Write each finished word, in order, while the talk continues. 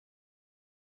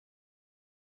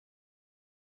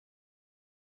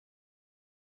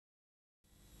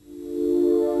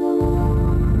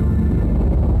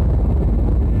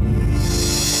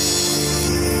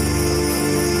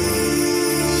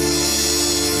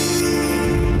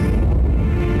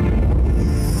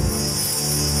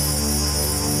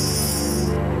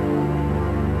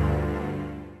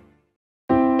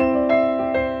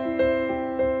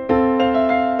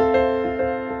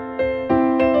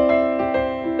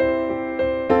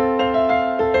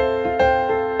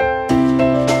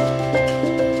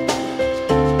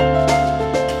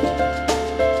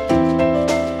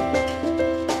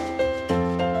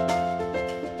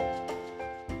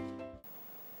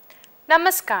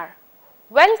Namaskar.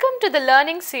 Welcome to the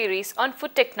learning series on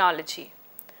food technology.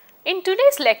 In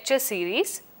today's lecture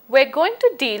series, we are going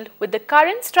to deal with the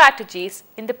current strategies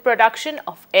in the production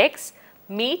of eggs,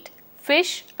 meat,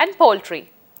 fish and poultry.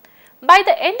 By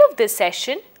the end of this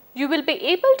session, you will be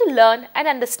able to learn and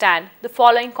understand the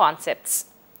following concepts: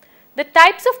 the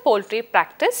types of poultry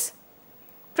practice,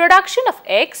 production of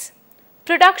eggs,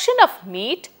 production of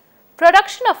meat,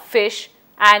 production of fish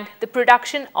and the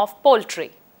production of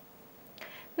poultry.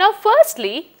 Now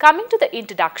firstly, coming to the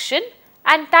introduction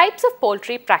and types of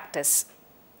poultry practice.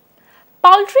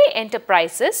 Poultry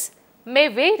enterprises may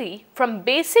vary from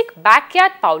basic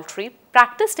backyard poultry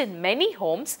practiced in many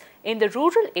homes in the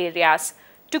rural areas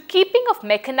to keeping of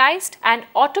mechanized and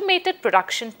automated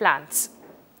production plants.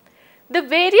 The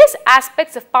various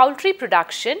aspects of poultry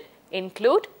production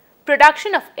include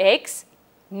production of eggs,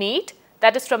 meat,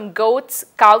 that is from goats,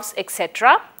 cows,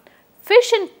 etc.,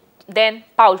 fish and then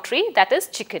poultry, that is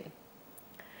chicken.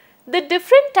 The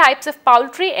different types of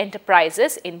poultry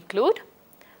enterprises include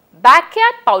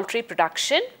backyard poultry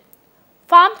production,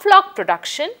 farm flock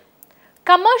production,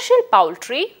 commercial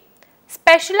poultry,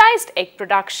 specialized egg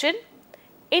production,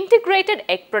 integrated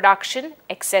egg production,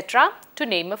 etc., to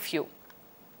name a few.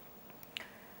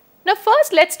 Now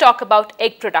first let's talk about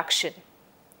egg production.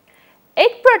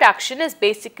 Egg production is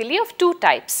basically of two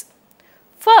types.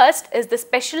 First is the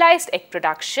specialized egg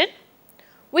production,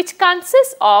 which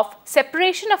consists of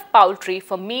separation of poultry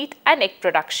for meat and egg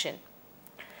production.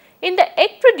 In the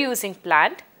egg producing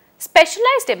plant,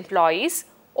 specialized employees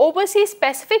oversee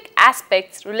specific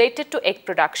aspects related to egg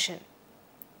production.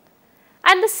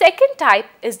 And the second type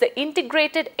is the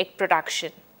integrated egg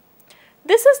production.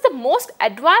 This is the most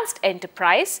advanced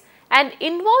enterprise and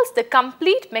involves the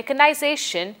complete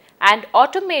mechanization and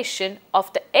automation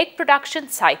of the egg production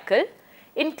cycle,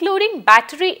 including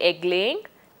battery egg laying,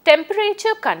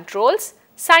 temperature controls,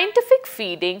 scientific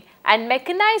feeding and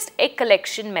mechanized egg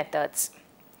collection methods.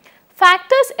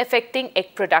 Factors affecting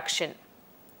egg production.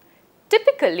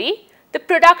 Typically, the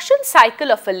production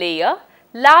cycle of a layer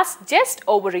lasts just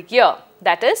over a year,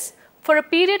 that is, for a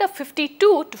period of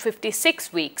 52 to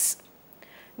 56 weeks.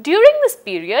 During this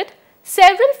period,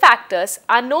 several factors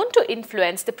are known to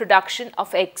influence the production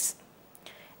of eggs.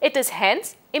 It is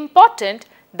hence important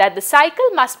that the cycle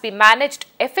must be managed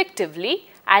effectively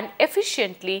and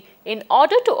efficiently in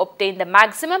order to obtain the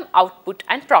maximum output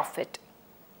and profit.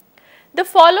 The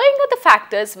following are the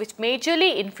factors which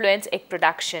majorly influence egg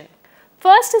production.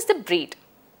 First is the breed.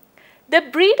 The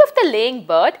breed of the laying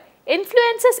bird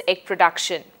influences egg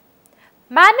production.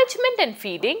 Management and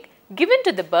feeding given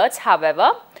to the birds,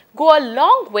 however, go a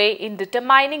long way in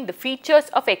determining the features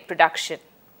of egg production.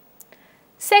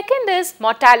 Second is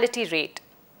mortality rate.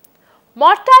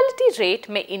 Mortality rate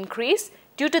may increase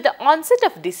due to the onset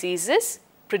of diseases,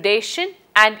 predation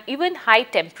and even high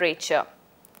temperature.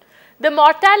 The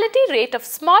mortality rate of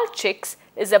small chicks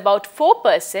is about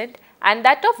 4% and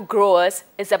that of growers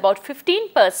is about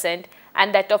 15%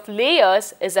 and that of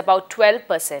layers is about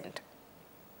 12%.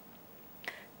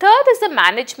 Third is the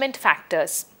management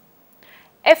factors.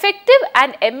 Effective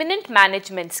and eminent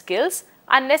management skills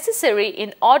are necessary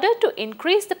in order to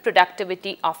increase the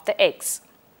productivity of the eggs.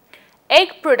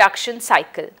 Egg production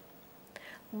cycle.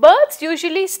 Birds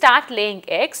usually start laying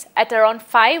eggs at around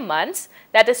 5 months,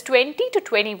 that is 20 to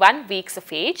 21 weeks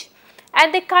of age,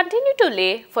 and they continue to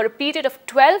lay for a period of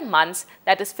 12 months,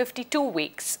 that is 52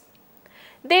 weeks.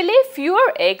 They lay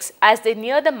fewer eggs as they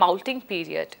near the molting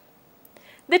period.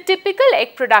 The typical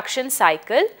egg production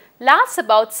cycle lasts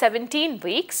about 17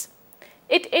 weeks.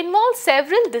 It involves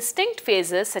several distinct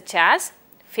phases such as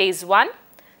phase 1,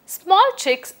 small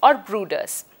chicks or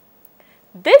brooders.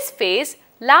 This phase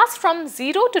lasts from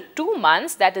 0 to 2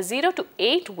 months, that is 0 to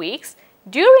 8 weeks,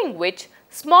 during which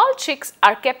small chicks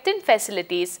are kept in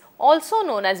facilities also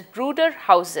known as brooder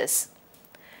houses.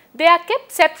 They are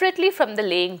kept separately from the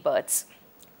laying birds.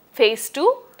 Phase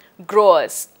 2,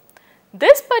 growers.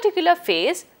 This particular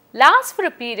phase lasts for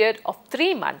a period of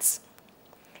 3 months.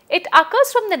 It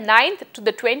occurs from the 9th to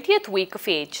the 20th week of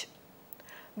age.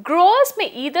 Growers may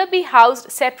either be housed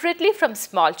separately from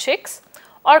small chicks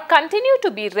or continue to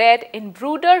be reared in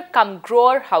brooder cum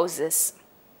grower houses.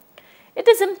 It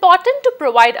is important to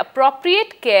provide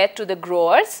appropriate care to the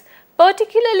growers,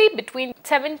 particularly between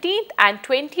 17th and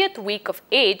 20th week of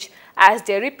age, as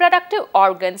their reproductive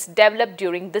organs develop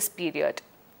during this period.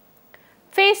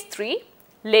 Phase 3,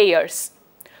 layers.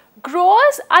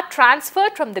 Growers are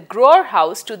transferred from the grower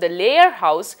house to the layer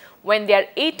house when they are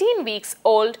 18 weeks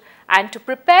old and to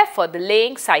prepare for the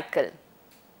laying cycle.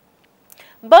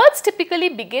 Birds typically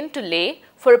begin to lay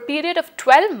for a period of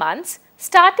 12 months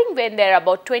starting when they are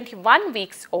about 21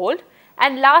 weeks old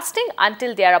and lasting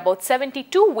until they are about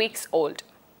 72 weeks old.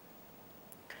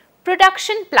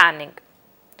 Production planning.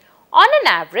 On an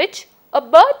average, a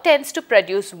bird tends to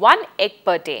produce 1 egg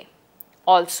per day.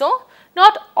 Also,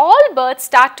 not all birds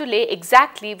start to lay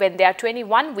exactly when they are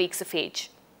 21 weeks of age.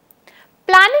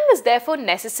 Planning is therefore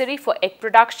necessary for egg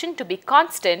production to be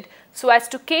constant so as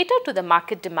to cater to the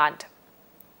market demand.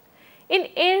 In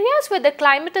areas where the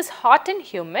climate is hot and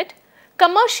humid,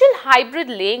 commercial hybrid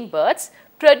laying birds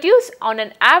produce on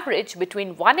an average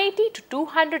between 180 to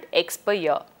 200 eggs per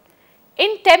year.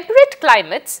 In temperate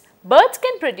climates, birds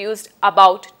can produce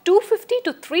about 250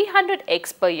 to 300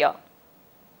 eggs per year.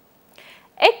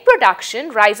 Egg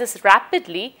production rises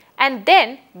rapidly and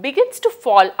then begins to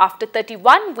fall after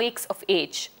 31 weeks of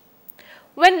age.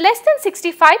 When less than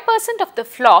 65% of the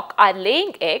flock are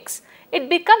laying eggs, it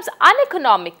becomes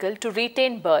uneconomical to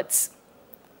retain birds.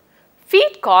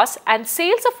 Feed costs and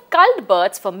sales of culled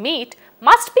birds for meat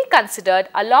must be considered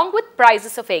along with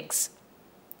prices of eggs.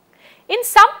 In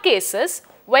some cases,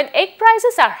 when egg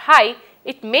prices are high,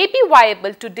 it may be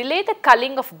viable to delay the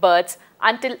culling of birds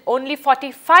until only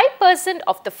 45%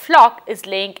 of the flock is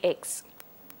laying eggs.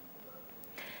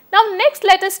 Now next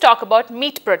let us talk about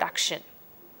meat production.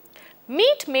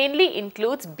 Meat mainly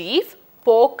includes beef,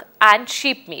 pork and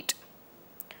sheep meat.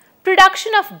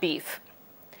 Production of beef.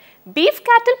 Beef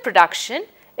cattle production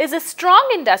is a strong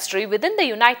industry within the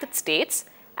United States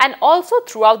and also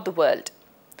throughout the world.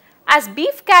 As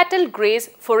beef cattle graze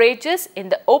forages in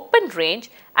the open range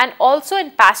and also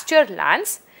in pasture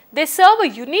lands, they serve a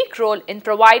unique role in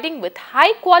providing with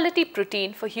high quality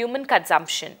protein for human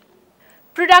consumption.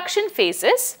 Production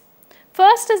phases.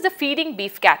 First is the feeding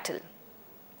beef cattle.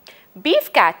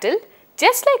 Beef cattle,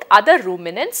 just like other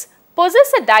ruminants,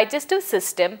 possess a digestive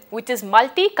system which is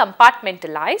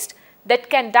multi-compartmentalized that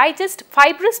can digest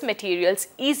fibrous materials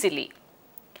easily.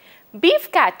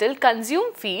 Beef cattle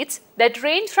consume feeds that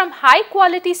range from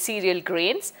high-quality cereal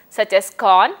grains such as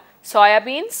corn,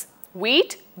 soybeans,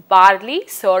 wheat, barley,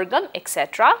 sorghum,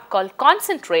 etc. called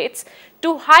concentrates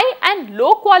to high and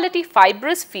low-quality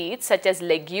fibrous feeds such as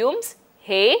legumes,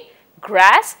 hay,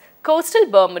 grass, coastal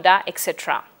Bermuda,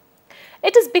 etc.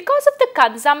 It is because of the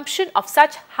consumption of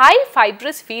such high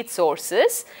fibrous feed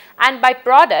sources and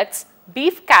byproducts,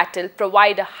 beef cattle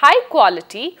provide a high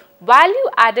quality, value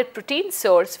added protein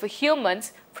source for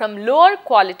humans from lower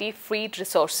quality feed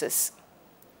resources.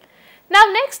 Now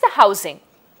next, the housing.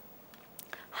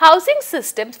 Housing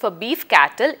systems for beef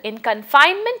cattle in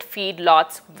confinement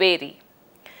feedlots vary.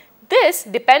 This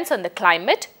depends on the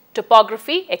climate,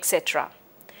 topography, etc.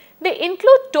 They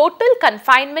include total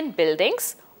confinement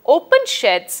buildings, open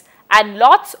sheds and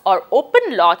lots or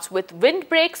open lots with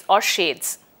windbreaks or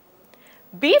shades.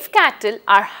 Beef cattle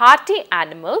are hardy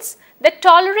animals that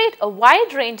tolerate a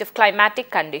wide range of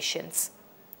climatic conditions.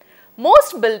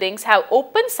 Most buildings have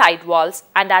open sidewalls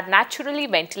and are naturally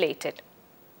ventilated.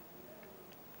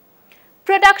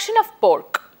 Production of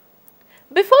pork.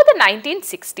 Before the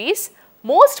 1960s,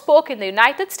 most pork in the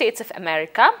United States of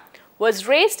America was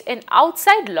raised in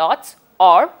outside lots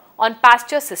or on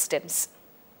pasture systems.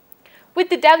 With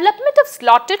the development of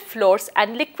slotted floors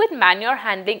and liquid manure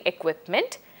handling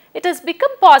equipment, it has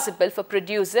become possible for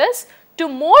producers to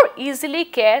more easily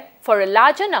care for a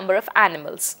larger number of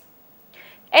animals.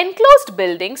 Enclosed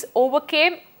buildings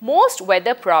overcame most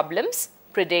weather problems,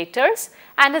 predators,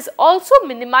 and has also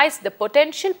minimized the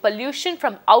potential pollution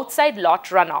from outside lot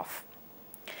runoff.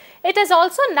 It has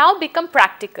also now become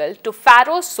practical to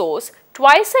farrow sows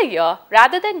twice a year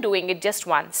rather than doing it just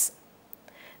once.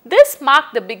 This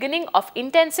marked the beginning of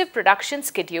intensive production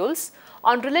schedules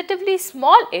on relatively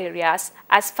small areas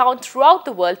as found throughout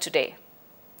the world today.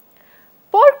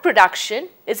 Pork production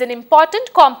is an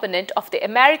important component of the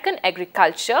American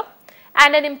agriculture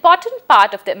and an important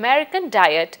part of the American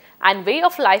diet and way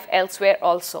of life elsewhere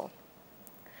also.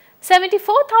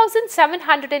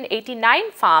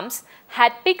 74,789 farms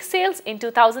had pig sales in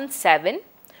 2007,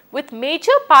 with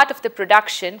major part of the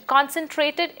production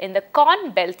concentrated in the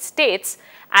Corn Belt states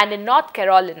and in North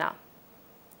Carolina.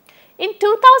 In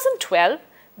 2012,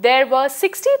 there were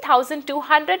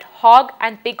 60,200 hog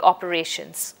and pig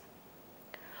operations.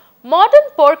 Modern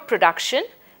pork production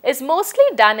is mostly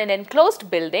done in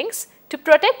enclosed buildings to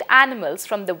protect animals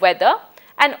from the weather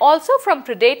and also from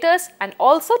predators and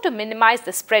also to minimize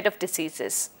the spread of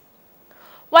diseases.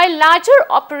 While larger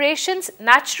operations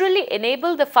naturally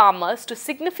enable the farmers to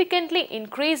significantly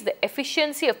increase the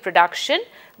efficiency of production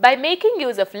by making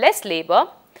use of less labor,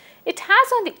 it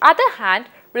has on the other hand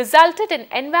resulted in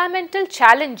environmental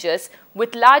challenges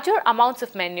with larger amounts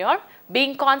of manure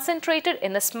being concentrated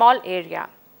in a small area.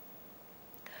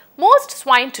 Most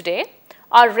swine today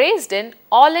are raised in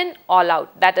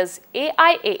all-out, that is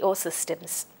AIAO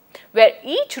systems, where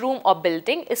each room or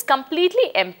building is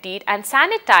completely emptied and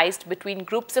sanitized between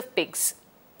groups of pigs.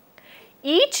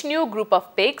 Each new group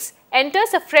of pigs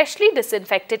enters a freshly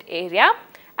disinfected area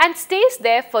and stays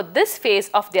there for this phase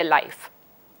of their life.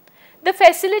 The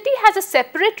facility has a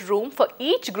separate room for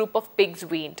each group of pigs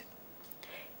weaned.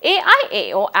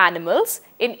 AIAO animals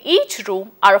in each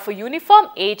room are of a uniform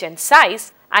age and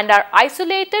size and are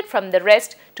isolated from the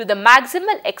rest to the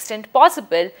maximal extent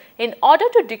possible in order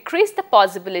to decrease the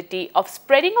possibility of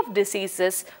spreading of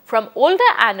diseases from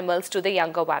older animals to the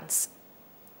younger ones.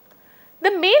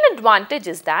 The main advantage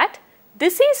is that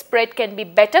disease spread can be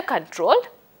better controlled.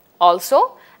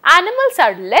 Also, animals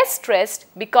are less stressed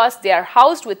because they are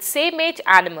housed with same age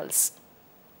animals.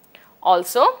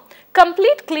 Also,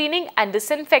 complete cleaning and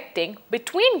disinfecting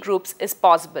between groups is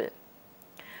possible.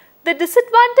 The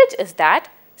disadvantage is that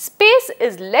space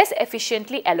is less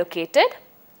efficiently allocated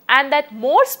and that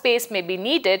more space may be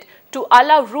needed to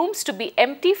allow rooms to be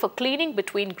empty for cleaning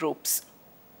between groups.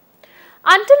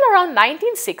 Until around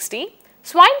 1960,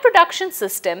 swine production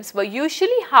systems were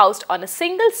usually housed on a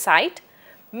single site,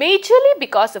 majorly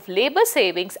because of labor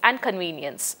savings and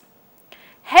convenience.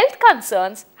 Health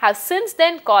concerns have since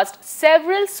then caused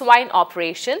several swine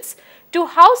operations to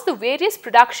house the various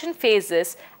production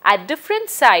phases at different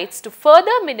sites to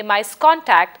further minimize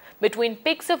contact between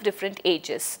pigs of different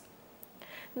ages.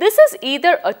 This is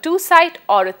either a 2-site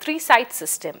or a 3-site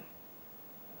system.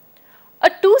 A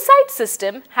 2-site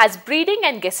system has breeding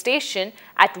and gestation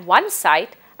at one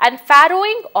site and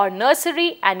farrowing or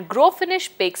nursery and grow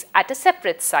finish pigs at a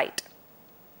separate site.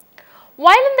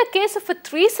 While in the case of a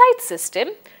 3-site system,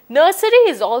 nursery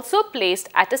is also placed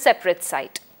at a separate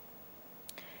site.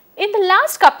 In the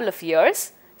last couple of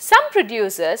years, some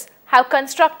producers have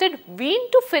constructed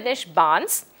wean to finish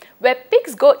barns where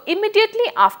pigs go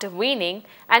immediately after weaning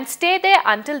and stay there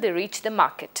until they reach the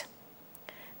market.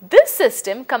 This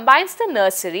system combines the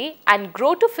nursery and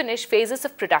grow to finish phases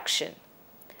of production.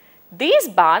 These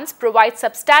barns provide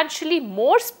substantially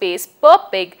more space per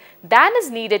pig than is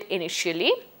needed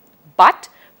initially, but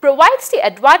provides the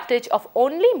advantage of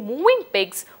only moving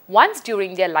pigs once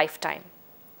during their lifetime.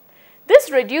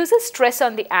 This reduces stress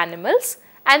on the animals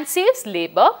and saves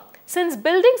labor since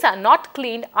buildings are not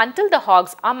cleaned until the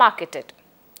hogs are marketed.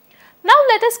 Now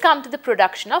let us come to the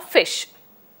production of fish.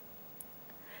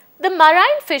 The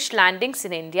marine fish landings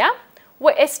in India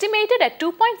were estimated at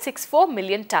 2.64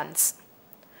 million tons.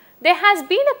 There has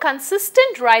been a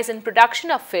consistent rise in production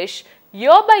of fish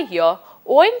year by year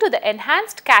owing to the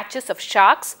enhanced catches of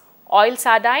sharks, oil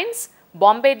sardines,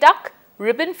 Bombay duck,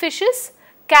 ribbon fishes,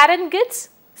 carangids,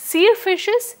 seer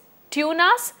fishes,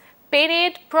 tunas,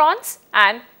 panaid prawns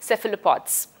and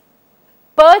cephalopods.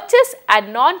 Perches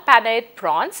and non-panaid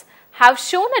prawns have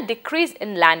shown a decrease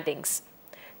in landings.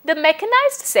 The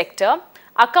mechanized sector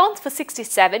accounts for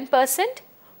 67%,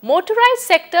 motorized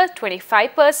sector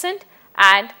 25%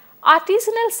 and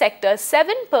artisanal sector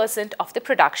 7% of the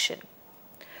production.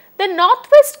 The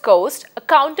northwest coast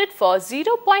accounted for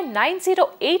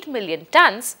 0.908 million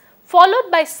tons,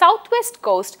 followed by southwest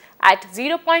coast at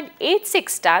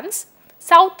 0.86 tons,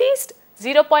 southeast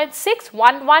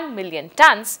 0.611 million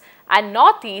tons and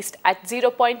northeast at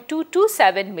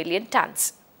 0.227 million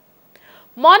tons.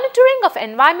 Monitoring of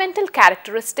environmental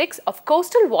characteristics of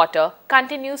coastal water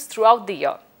continues throughout the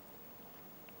year.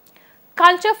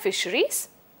 Culture fisheries.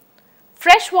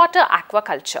 Freshwater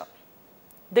aquaculture.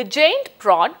 The giant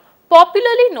prawn,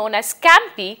 popularly known as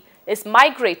scampi, is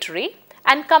migratory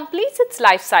and completes its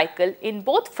life cycle in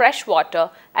both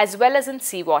freshwater as well as in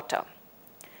seawater.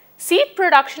 Seed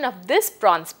production of this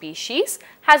prawn species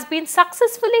has been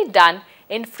successfully done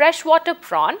in freshwater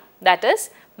prawn, that is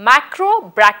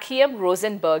Macrobrachium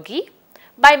rosenbergi,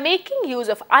 by making use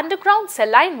of underground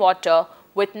saline water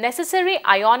with necessary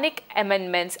ionic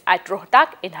amendments at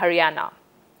Rohtak in Haryana.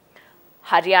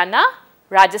 Haryana,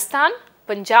 Rajasthan,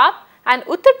 Punjab and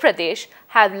Uttar Pradesh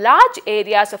have large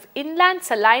areas of inland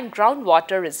saline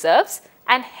groundwater reserves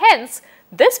and hence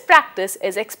this practice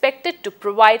is expected to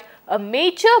provide a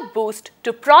major boost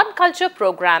to prawn culture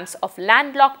programs of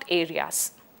landlocked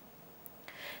areas.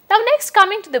 Now next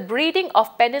coming to the breeding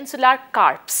of peninsular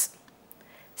carps.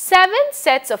 7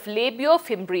 sets of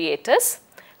Labiofimbriatus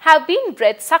have been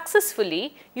bred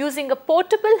successfully using a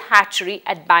portable hatchery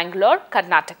at Bangalore,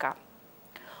 Karnataka.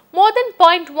 More than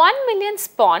 0.1 million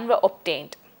spawn were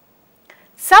obtained.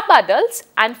 Subadults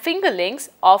and fingerlings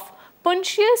of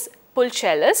Puntius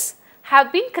pulchellus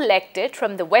have been collected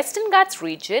from the Western Ghats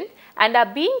region and are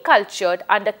being cultured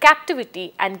under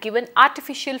captivity and given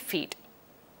artificial feed.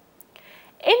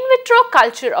 In vitro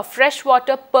culture of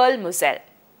freshwater pearl mussel.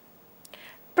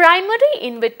 Primary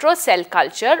in vitro cell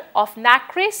culture of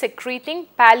nacre secreting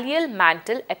pallial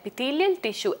mantle epithelial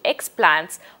tissue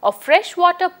explants of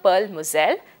freshwater pearl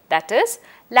mussel, that is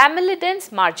Lamellidens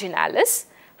marginalis,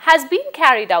 has been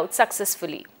carried out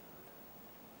successfully.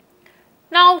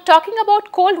 Now talking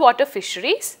about cold water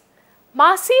fisheries,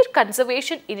 Masir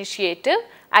Conservation Initiative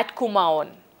at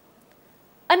Kumaon.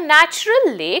 A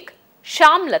natural lake,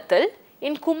 Shamlatal,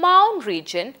 in Kumaon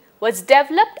region was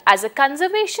developed as a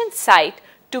conservation site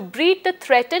to breed the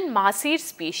threatened Masir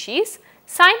species,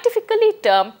 scientifically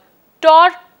termed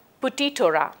Tor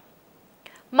putitora.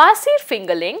 Masir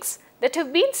fingerlings that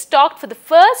have been stocked for the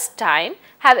first time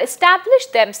have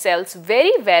established themselves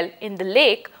very well in the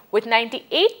lake with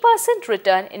 98%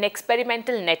 return in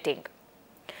experimental netting.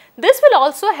 This will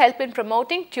also help in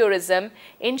promoting tourism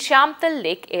in Shamtal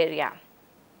Lake area.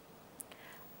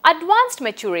 Advanced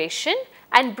maturation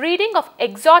and breeding of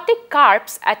exotic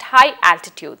carps at high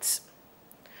altitudes.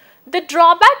 The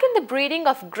drawback in the breeding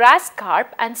of grass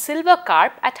carp and silver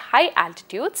carp at high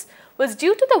altitudes was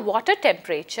due to the water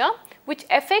temperature, which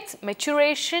affects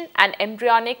maturation and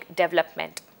embryonic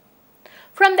development.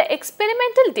 From the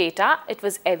experimental data, it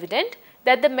was evident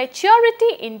that the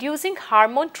maturity inducing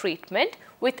hormone treatment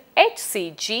with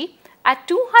HCG at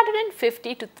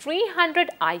 250 to 300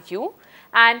 IU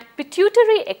and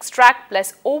pituitary extract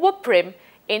plus overprim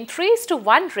in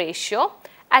 3:1 ratio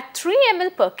at 3 ml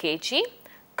per kg,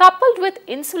 coupled with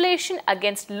insulation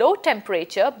against low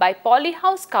temperature by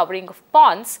polyhouse covering of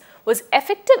ponds, was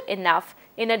effective enough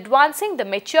in advancing the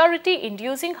maturity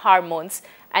inducing hormones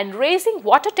and raising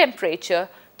water temperature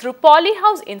through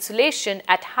polyhouse insulation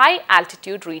at high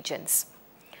altitude regions.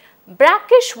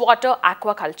 Brackish water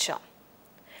aquaculture.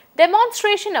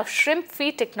 Demonstration of shrimp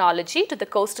feed technology to the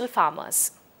coastal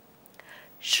farmers.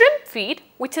 Shrimp feed,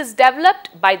 which is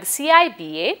developed by the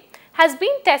CIBA, has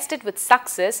been tested with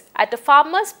success at a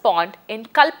farmer's pond in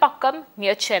Kalpakkam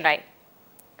near Chennai.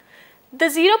 The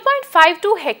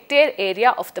 0.52 hectare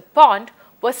area of the pond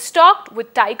was stocked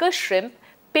with tiger shrimp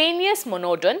Peneus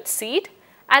monodon seed,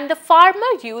 and the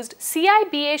farmer used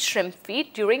CIBA shrimp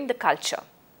feed during the culture.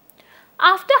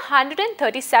 After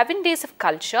 137 days of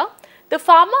culture, the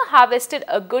farmer harvested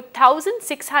a good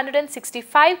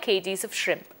 1,665 kgs of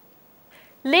shrimp.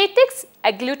 Latex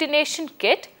agglutination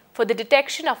kit for the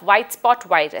detection of white spot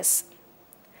virus.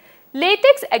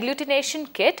 Latex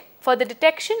agglutination kit for the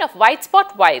detection of white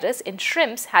spot virus in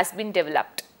shrimps has been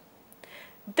developed.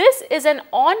 This is an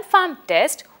on-farm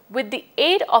test with the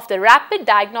aid of the rapid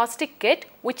diagnostic kit,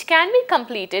 which can be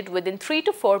completed within 3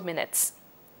 to 4 minutes.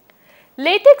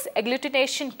 Latex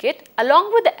agglutination kit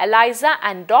along with the ELISA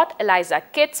and DOT ELISA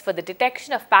kits for the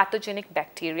detection of pathogenic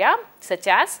bacteria such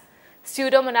as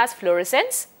Pseudomonas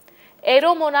fluorescens,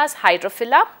 Aeromonas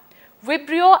hydrophila,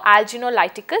 Vibrio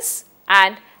alginolyticus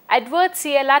and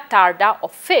Edwardsiella tarda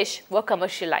of fish were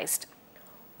commercialized.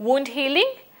 Wound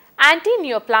healing,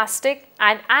 anti-neoplastic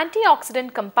and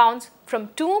antioxidant compounds from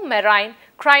 2 marine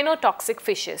crinotoxic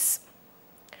fishes.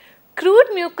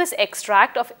 Crude mucus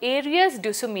extract of Aries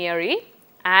dusumeri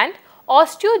and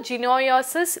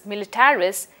Osteogeniosis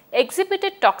militaris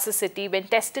exhibited toxicity when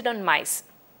tested on mice.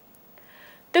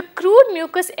 The crude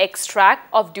mucus extract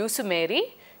of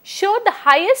dusumeri showed the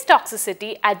highest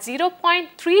toxicity at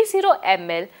 0.30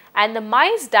 ml and the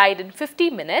mice died in 50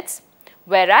 minutes,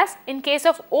 whereas in case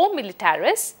of O.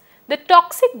 militaris, the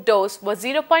toxic dose was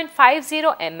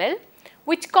 0.50 ml,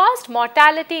 which caused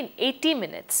mortality in 80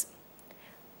 minutes.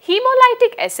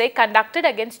 Hemolytic assay conducted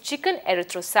against chicken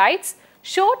erythrocytes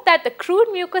showed that the crude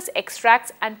mucus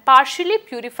extracts and partially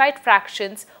purified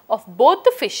fractions of both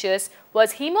the fishes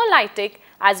was hemolytic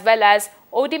as well as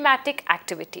odymatic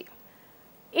activity.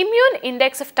 Immune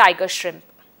index of tiger shrimp.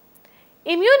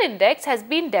 Immune index has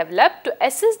been developed to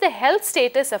assess the health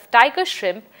status of tiger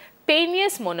shrimp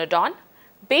Peneus monodon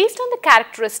based on the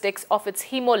characteristics of its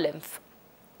hemolymph.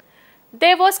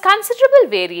 There was considerable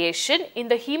variation in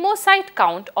the hemocyte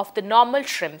count of the normal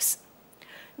shrimps.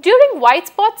 During white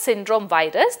spot syndrome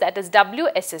virus, that is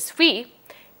WSSV,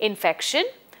 infection,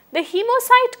 the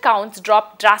hemocyte counts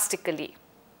dropped drastically.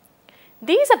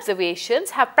 These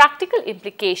observations have practical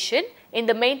implication in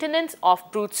the maintenance of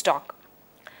broodstock.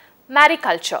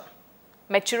 Mariculture,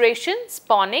 maturation,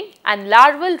 spawning and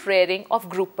larval rearing of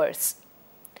groupers.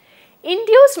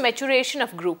 Induced maturation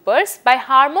of groupers by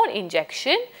hormone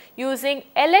injection using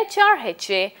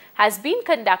LHRHA has been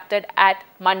conducted at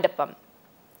Mandapam.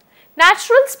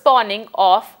 Natural spawning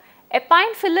of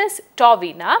Epinephelus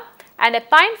tauvina and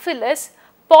Epinephelus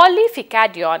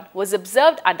polyficadion was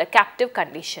observed under captive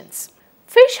conditions.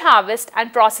 Fish harvest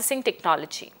and processing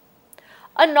technology.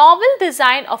 a novel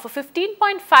design of a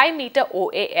 15.5 meter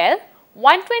OAL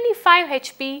 125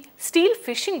 HP steel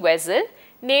fishing vessel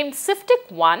named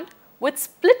CEC-UGC with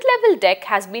split level deck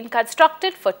has been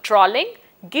constructed for trawling,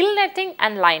 gill netting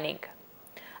and lining.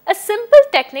 A simple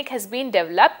technique has been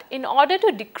developed in order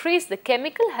to decrease the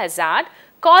chemical hazard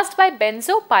caused by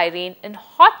benzopyrene in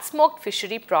hot smoked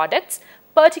fishery products,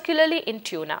 particularly in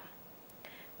tuna.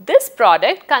 This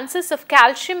product consists of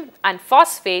calcium and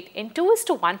phosphate in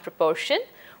 2:1 proportion,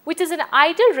 which is an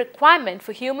ideal requirement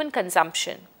for human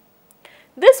consumption.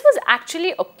 This was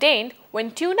actually obtained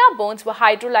when tuna bones were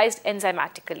hydrolyzed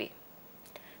enzymatically.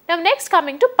 Now next,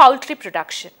 coming to poultry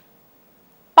production.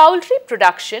 Poultry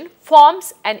production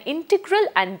forms an integral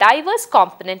and diverse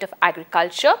component of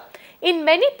agriculture in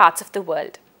many parts of the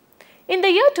world. In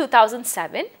the year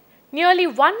 2007, nearly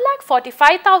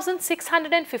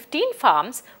 1,45,615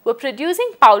 farms were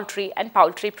producing poultry and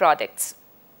poultry products.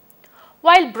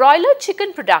 While broiler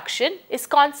chicken production is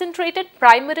concentrated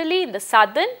primarily in the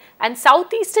southern and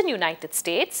southeastern United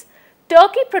States,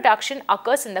 turkey production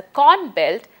occurs in the Corn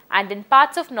Belt and in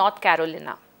parts of North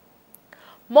Carolina.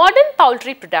 Modern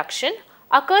poultry production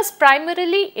occurs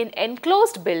primarily in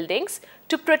enclosed buildings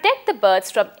to protect the birds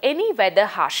from any weather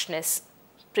harshness,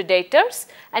 predators,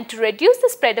 and to reduce the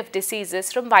spread of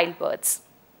diseases from wild birds.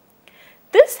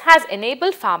 This has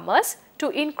enabled farmers to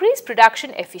increase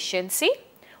production efficiency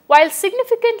while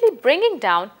significantly bringing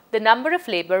down the number of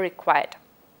labor required.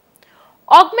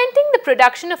 Augmenting the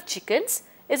production of chickens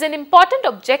is an important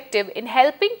objective in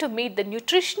helping to meet the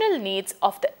nutritional needs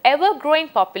of the ever-growing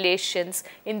populations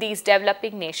in these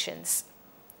developing nations.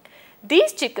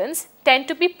 These chickens tend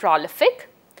to be prolific,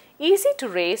 easy to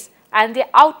raise, and their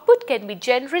output can be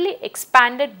generally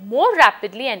expanded more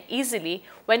rapidly and easily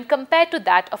when compared to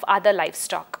that of other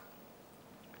livestock.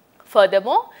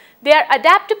 Furthermore, they are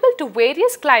adaptable to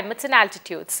various climates and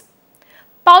altitudes.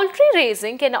 Poultry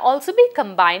raising can also be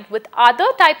combined with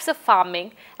other types of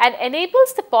farming and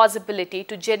enables the possibility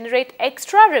to generate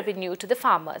extra revenue to the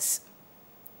farmers.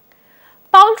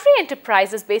 Poultry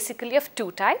enterprise is basically of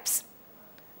two types.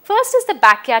 First is the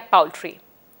backyard poultry.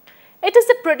 It is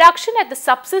the production at the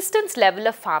subsistence level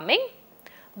of farming.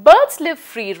 Birds live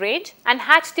free range and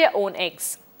hatch their own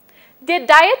eggs. Their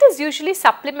diet is usually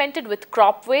supplemented with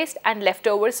crop waste and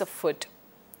leftovers of food.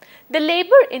 The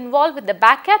labor involved with the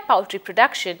backyard poultry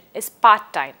production is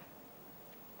part-time.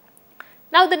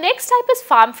 Now the next type is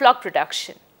farm flock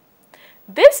production.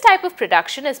 This type of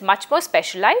production is much more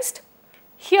specialized.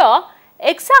 Here,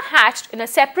 eggs are hatched in a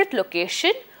separate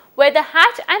location where the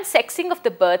hatch and sexing of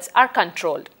the birds are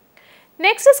controlled.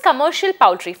 Next is commercial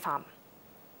poultry farm.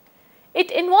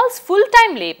 It involves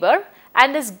full-time labor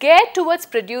and is geared towards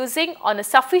producing on a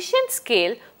sufficient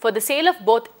scale for the sale of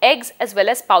both eggs as well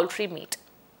as poultry meat.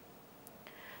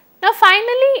 Now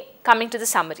finally, coming to the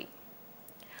summary.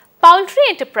 Poultry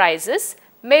enterprises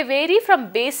may vary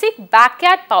from basic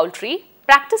backyard poultry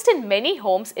practiced in many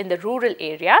homes in the rural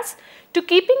areas to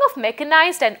keeping of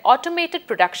mechanized and automated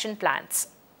production plants.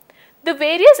 The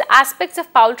various aspects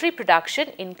of poultry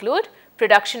production include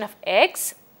production of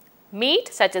eggs, meat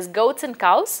such as goats and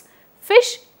cows,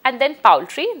 fish, and then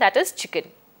poultry, that is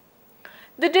chicken.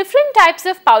 The different types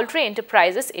of poultry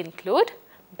enterprises include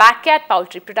backyard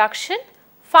poultry production,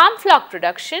 farm flock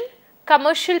production,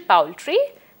 commercial poultry,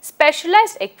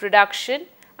 specialized egg production,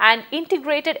 and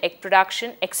integrated egg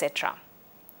production, etc.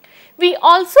 We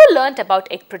also learnt about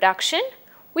egg production.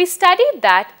 We studied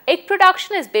that egg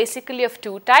production is basically of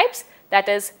two types, that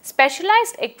is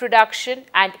specialized egg production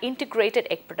and integrated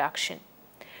egg production.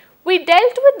 We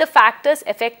dealt with the factors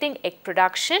affecting egg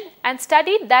production and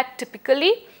studied that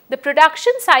typically the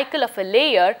production cycle of a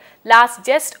layer lasts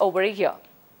just over a year.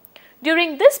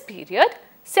 During this period,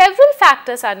 several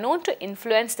factors are known to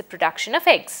influence the production of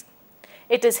eggs.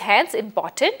 It is hence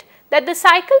important that the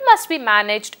cycle must be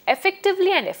managed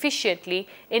effectively and efficiently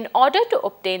in order to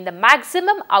obtain the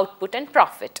maximum output and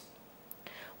profit.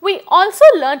 We also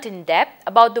learnt in depth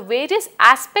about the various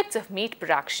aspects of meat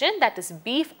production, that is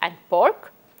beef and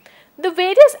pork, the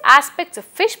various aspects of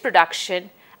fish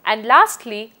production, and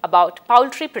lastly about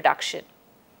poultry production.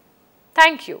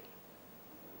 Thank you.